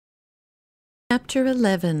Chapter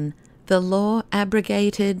 11. The Law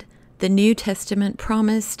Abrogated, the New Testament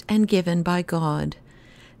Promised and Given by God.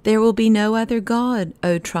 There will be no other God,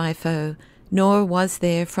 O Trypho, nor was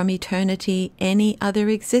there from eternity any other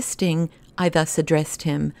existing, I thus addressed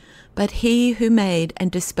him, but he who made and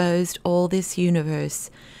disposed all this universe.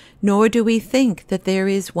 Nor do we think that there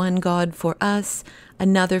is one God for us,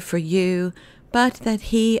 another for you, but that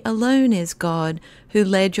he alone is God, who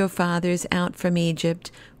led your fathers out from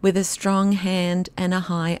Egypt with a strong hand and a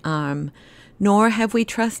high arm. Nor have we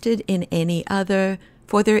trusted in any other,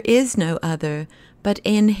 for there is no other, but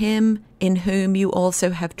in him, in whom you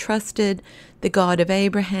also have trusted, the God of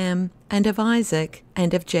Abraham, and of Isaac,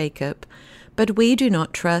 and of Jacob. But we do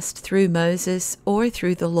not trust through Moses or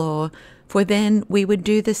through the law, for then we would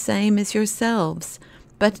do the same as yourselves.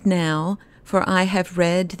 But now, for I have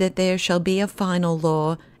read that there shall be a final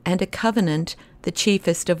law, and a covenant, the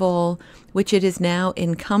chiefest of all, which it is now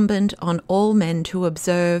incumbent on all men to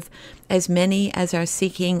observe, as many as are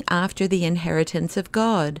seeking after the inheritance of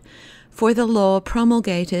God. For the law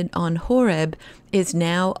promulgated on Horeb is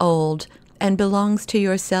now old, and belongs to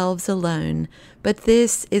yourselves alone, but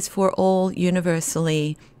this is for all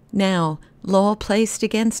universally. Now, law placed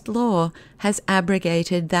against law has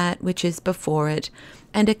abrogated that which is before it,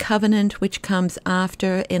 and a covenant which comes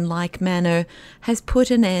after in like manner has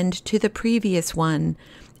put an end to the previous one,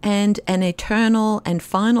 and an eternal and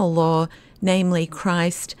final law, namely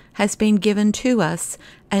Christ, has been given to us,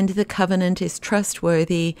 and the covenant is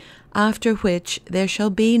trustworthy, after which there shall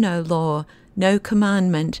be no law, no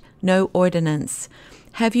commandment, no ordinance.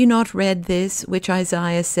 Have you not read this which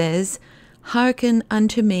Isaiah says, Hearken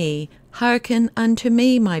unto me,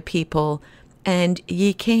 my people, and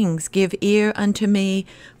ye kings, give ear unto me,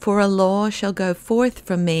 for a law shall go forth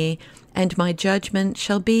from me, and my judgment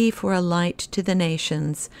shall be for a light to the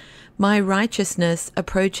nations. My righteousness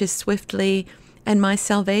approaches swiftly, and my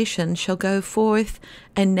salvation shall go forth,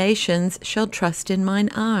 and nations shall trust in mine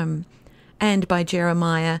arm. And by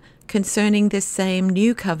Jeremiah, concerning this same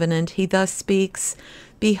new covenant, he thus speaks,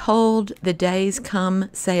 Behold, the days come,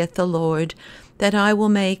 saith the Lord, that I will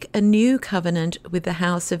make a new covenant with the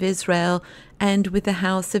house of Israel and with the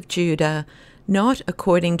house of Judah, not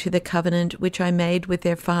according to the covenant which I made with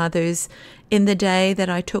their fathers in the day that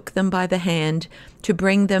I took them by the hand to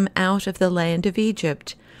bring them out of the land of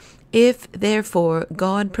Egypt. If, therefore,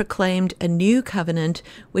 God proclaimed a new covenant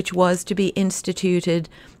which was to be instituted,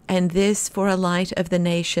 and this for a light of the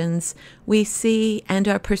nations, we see and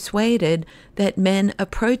are persuaded that men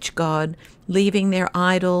approach God, leaving their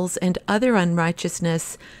idols and other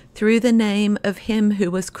unrighteousness, through the name of him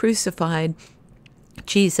who was crucified,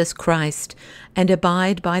 Jesus Christ, and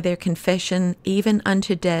abide by their confession even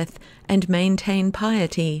unto death, and maintain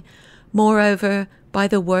piety. Moreover, by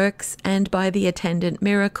the works and by the attendant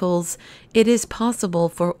miracles, it is possible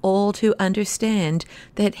for all to understand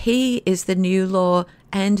that he is the new law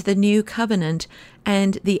and the new covenant,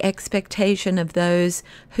 and the expectation of those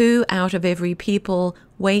who out of every people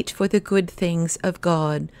wait for the good things of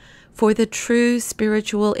God. For the true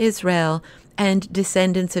spiritual Israel and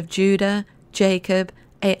descendants of Judah, Jacob,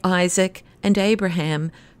 Isaac, and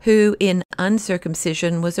Abraham, who in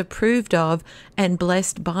uncircumcision was approved of and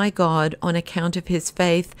blessed by God on account of his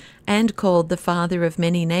faith, and called the father of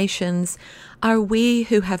many nations, are we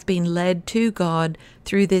who have been led to God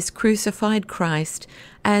through this crucified Christ,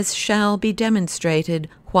 as shall be demonstrated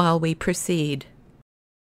while we proceed.